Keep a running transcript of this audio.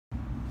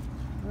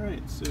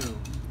Alright, so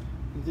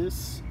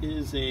this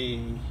is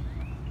a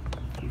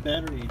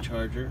battery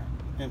charger,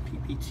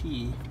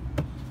 MPPT,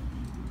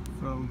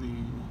 from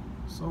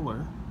the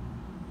solar.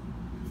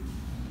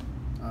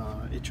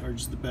 It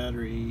charges the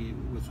battery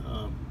with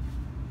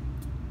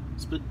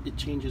it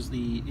changes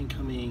the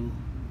incoming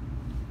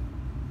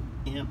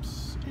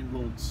amps and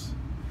volts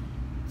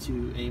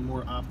to a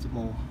more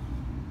optimal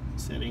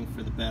setting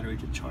for the battery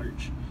to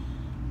charge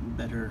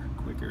better,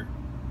 quicker.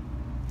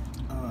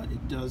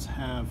 It does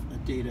have a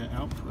data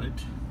output,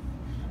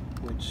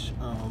 which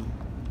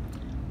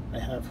I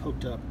have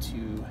hooked up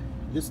to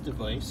this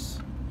device,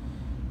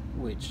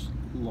 which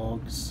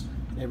logs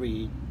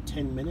every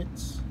 10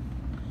 minutes.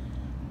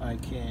 I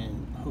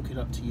can hook it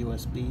up to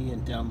USB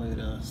and download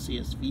a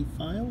CSV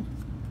file.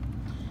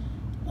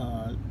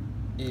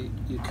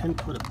 You can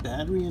put a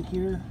battery in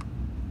here,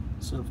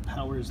 so if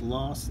power is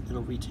lost,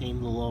 it'll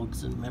retain the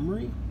logs in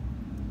memory.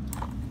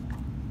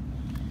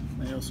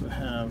 I also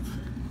have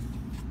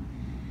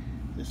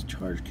this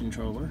charge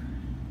controller,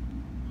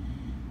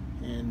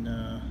 and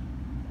I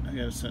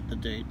gotta set the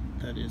date.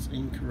 That is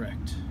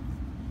incorrect.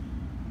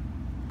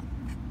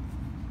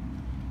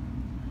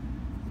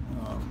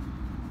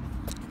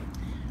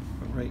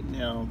 But right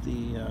now,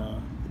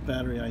 the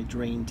battery I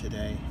drained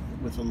today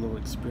with a little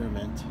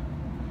experiment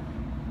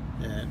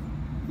that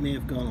may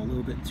have gone a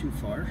little bit too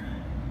far.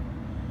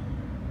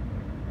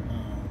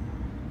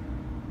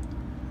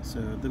 So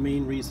the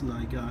main reason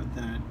I got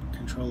that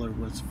controller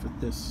was for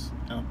this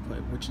output,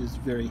 which is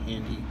very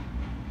handy.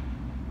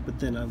 But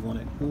then I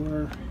wanted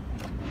more,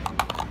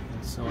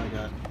 and so I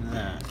got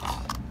that.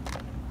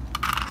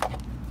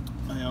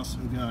 I also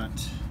got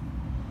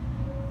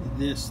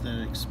this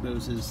that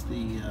exposes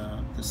the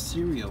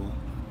serial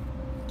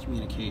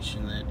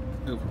communication that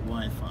over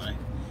Wi-Fi,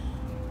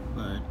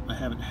 but I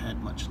haven't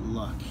had much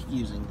luck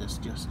using this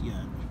just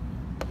yet.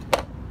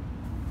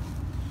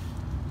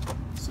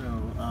 So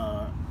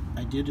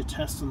I did a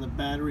test on the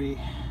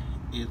battery.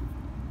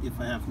 If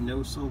I have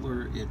no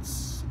solar,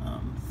 it's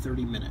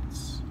 30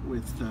 minutes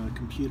with a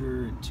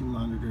computer and 2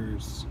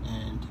 monitors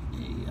and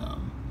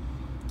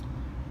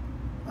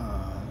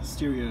a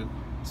stereo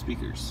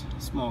speakers,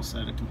 small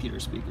set of computer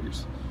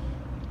speakers.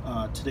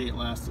 Today it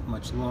lasted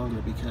much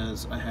longer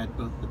because I had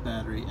both the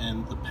battery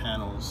and the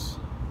panels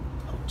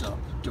hooked up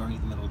during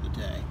the middle of the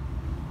day.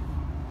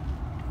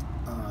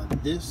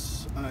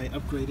 This I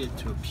upgraded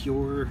to a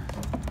pure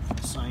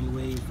sine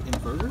wave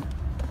inverter.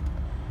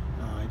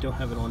 I don't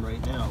have it on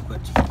right now,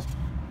 but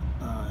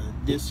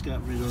this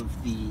got rid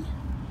of the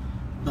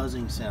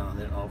buzzing sound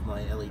that all of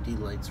my LED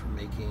lights were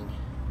making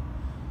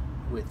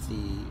with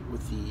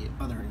the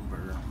other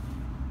inverter.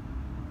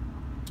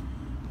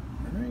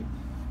 Alright,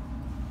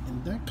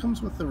 and that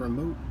comes with a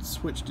remote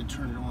switch to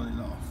turn it on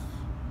and off.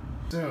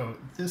 So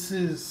this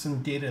is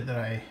some data that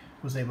I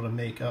was able to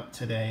make up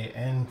today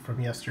and from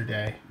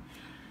yesterday.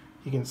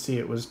 You can see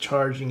it was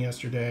charging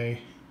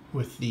yesterday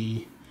with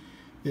the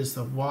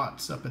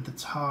watts up at the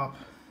top,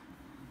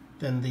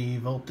 then the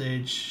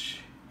voltage,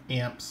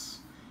 amps,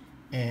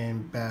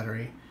 and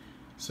battery.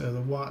 So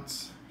the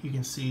watts, you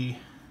can see,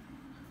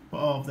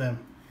 well,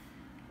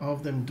 all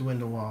of them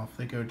dwindle off.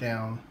 They go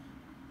down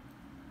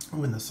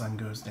when the sun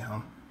goes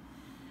down.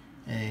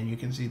 And you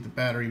can see the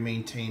battery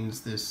maintains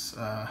this,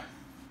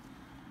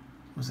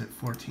 was it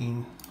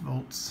 14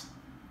 volts,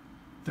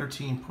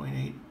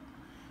 13.8,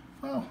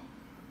 well,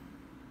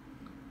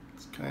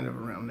 it's kind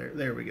of around there.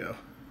 There we go.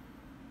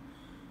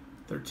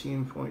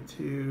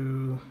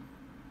 13.2.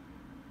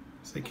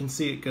 So you can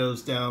see it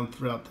goes down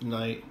throughout the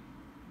night,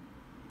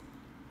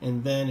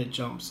 and then it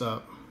jumps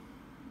up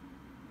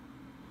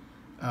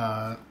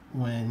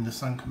when the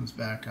sun comes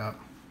back up.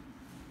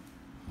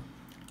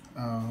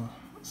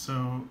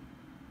 So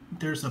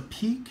there's a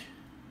peak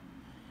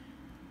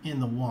in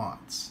the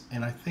watts,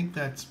 and I think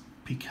that's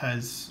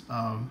because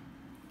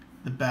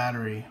the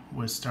battery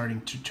was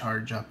starting to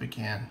charge up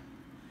again.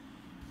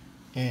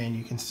 And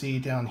you can see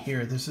down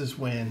here, this is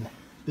when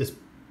this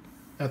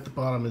at the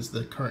bottom is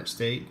the current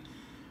state.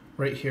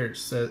 Right here it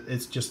says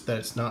it's just that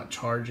it's not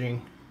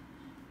charging,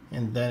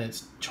 and then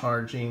it's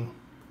charging,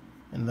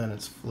 and then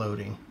it's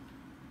floating.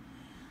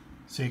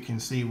 So you can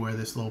see where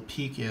this little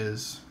peak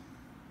is.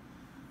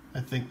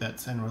 I think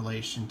that's in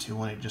relation to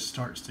when it just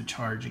starts to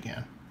charge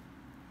again.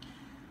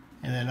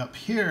 And then up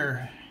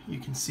here you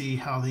can see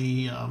how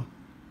the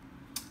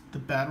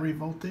battery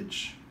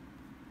voltage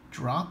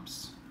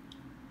drops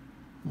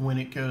when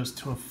it goes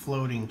to a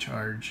floating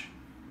charge.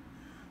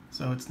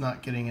 So it's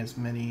not getting as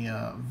many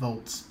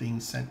volts being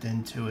sent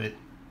into it.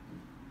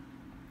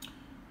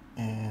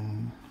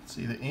 And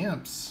see, the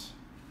amps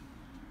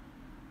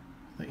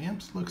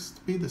looks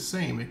to be the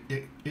same.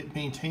 It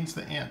maintains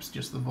the amps,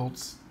 just the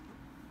volts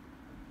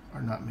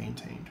are not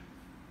maintained.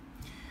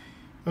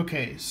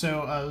 Okay, so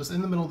I was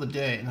in the middle of the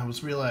day and I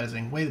was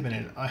realizing, wait a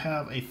minute, I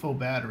have a full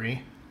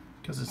battery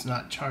because it's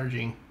not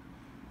charging.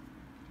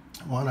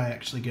 Why don't I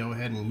actually go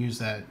ahead and use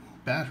that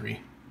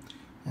battery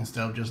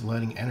instead of just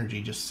letting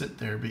energy just sit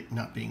there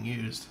not being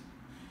used?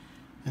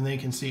 And then you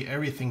can see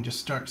everything just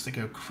starts to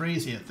go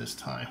crazy at this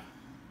time.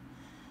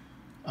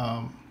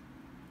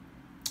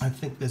 I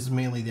think this is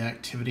mainly the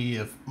activity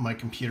of my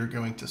computer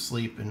going to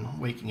sleep and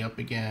waking up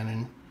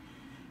again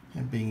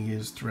and being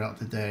used throughout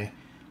the day.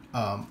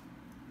 And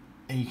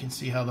you can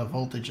see how the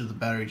voltage of the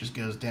battery just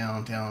goes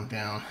down, down,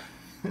 down.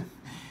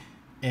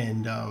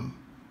 And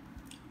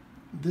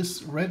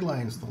this red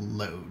line is the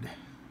load.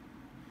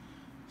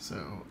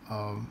 So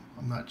I'm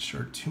not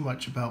sure too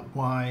much about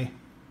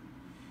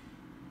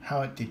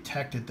how it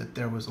detected that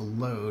there was a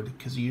load,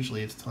 because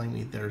usually it's telling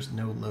me there's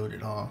no load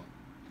at all.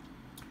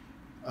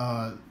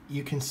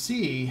 You can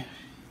see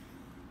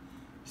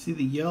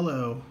the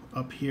yellow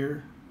up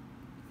here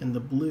and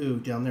the blue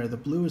down there. The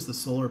blue is the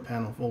solar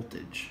panel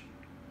voltage,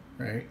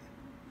 right?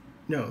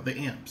 No, the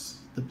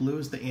amps. The blue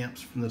is the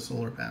amps from the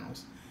solar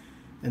panels,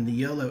 and the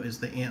yellow is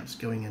the amps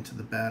going into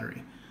the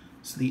battery.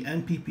 So the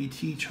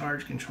MPPT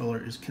charge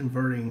controller is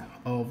converting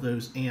all of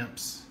those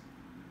amps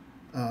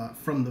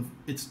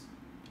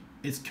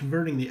it's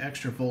converting the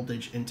extra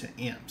voltage into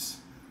amps.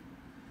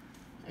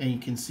 And you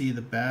can see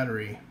the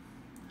battery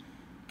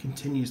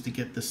continues to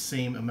get the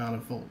same amount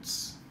of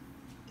volts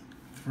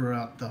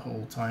throughout the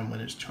whole time when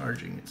it's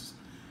charging.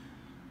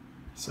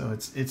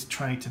 It's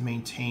trying to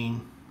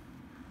maintain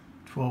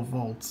 12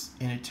 volts,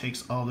 and it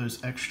takes all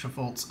those extra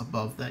volts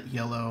above that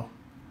yellow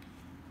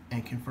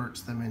and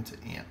converts them into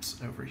amps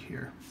over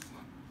here.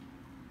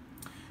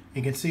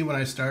 You can see when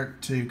I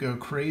start to go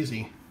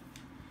crazy,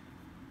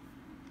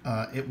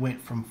 it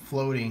went from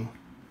floating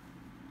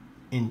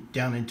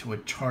down into a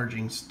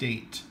charging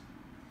state.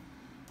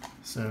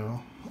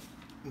 So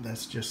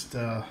that's just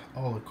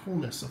all the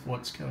coolness of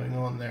what's going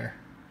on there.